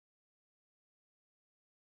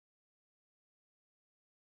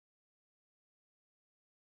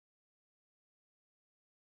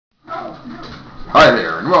Hi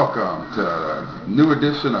there, and welcome to a new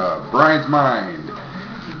edition of Brian's Mind.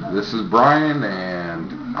 This is Brian,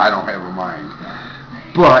 and I don't have a mind.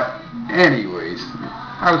 But, anyways,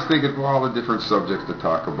 I was thinking of all the different subjects to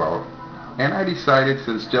talk about, and I decided,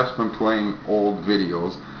 since Jeff's been playing old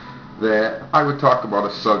videos, that I would talk about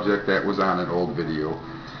a subject that was on an old video.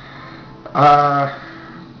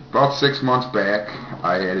 About 6 months back,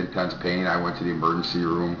 I had intense pain. I went to the emergency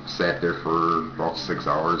room, sat there for about 6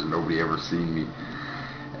 hours, and nobody ever seen me.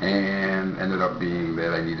 And ended up being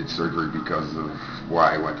that I needed surgery because of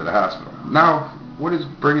why I went to the hospital. Now, what is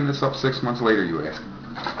bringing this up 6 months later, you ask?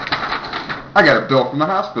 I got a bill from the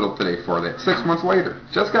hospital today for that. 6 months later.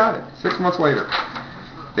 Just got it. 6 months later.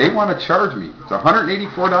 They want to charge me. It's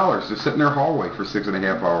 $184 to sit in their hallway for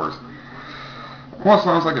 6.5 hours. Almost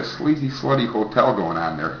sounds like a sleazy, slutty hotel going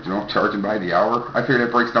on there. You know, charging by the hour. I figure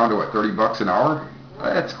that breaks down to, what, $30 an hour?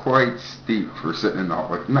 That's quite steep for sitting in the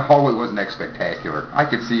hallway. And the hallway wasn't that spectacular. I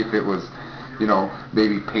could see if it was,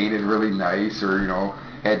 maybe painted really nice, or,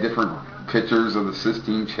 had different pictures of the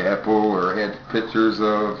Sistine Chapel, or had pictures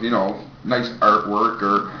of, nice artwork,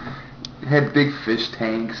 or had big fish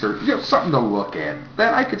tanks, or something to look at.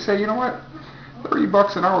 Then I could say, you know what,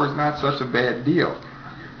 $30 an hour is not such a bad deal.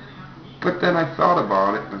 But then I thought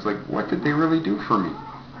about it, and I was like, what did they really do for me?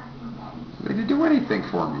 They didn't do anything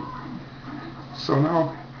for me. So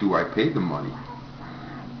now, do I pay the money?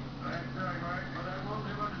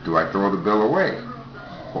 Do I throw the bill away?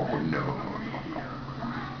 Oh, no.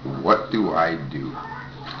 What do I do?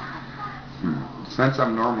 Since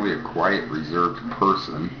I'm normally a quiet, reserved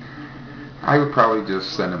person, I would probably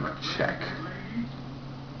just send him a check.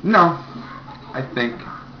 No, I think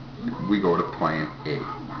we go to plan A.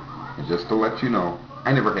 And just to let you know,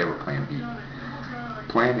 I never have a plan B.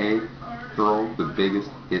 Plan A, throw the biggest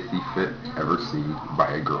hissy fit ever seen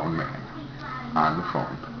by a grown man on the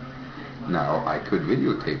phone. Now, I could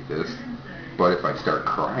videotape this, but if I start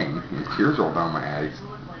crying and tears roll down my eyes,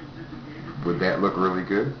 would that look really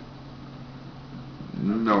good?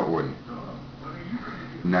 No, it wouldn't.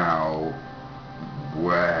 Now,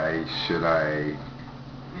 why should I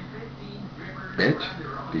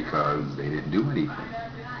bitch? Because they didn't do anything.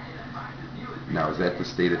 Now, is that the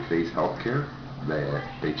state of today's healthcare? That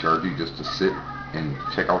they charge you just to sit and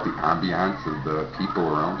check out the ambiance of the people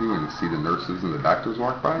around you and see the nurses and the doctors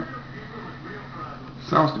walk by?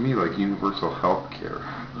 Sounds to me like universal health care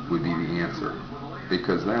would be the answer.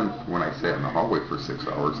 Because then, when I sat in the hallway for 6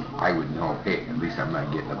 hours, I would know, hey, at least I'm not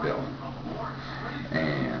getting a bill.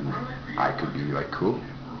 And I could be like, cool.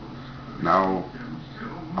 Now,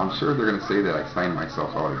 I'm sure they're going to say that I signed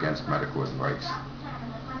myself out against medical advice.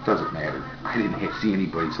 Doesn't matter. I didn't see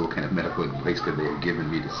anybody, so what kind of medical advice could they have given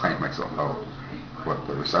me to sign myself out? What,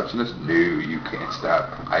 the receptionist? No, you can't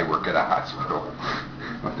stop. I work at a hospital.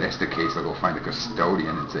 If that's the case, I'll go find a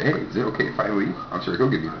custodian and say, hey, is it okay if I leave? I'm sure he'll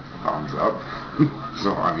give me the thumbs up.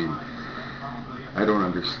 So, I don't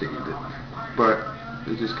understand it. But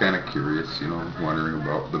it's just kind of curious, wondering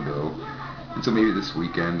about the bill. And so maybe this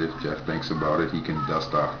weekend, if Jeff thinks about it, he can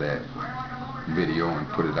dust off that video and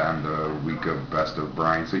put it on the week of Best of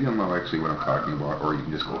Brian, so you'll know actually what I'm talking about, or you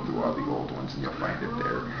can just go through all the old ones and you'll find it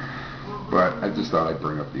there. But I just thought I'd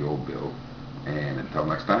bring up the old bill. And until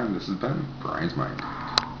next time, this has been Brian's Mind.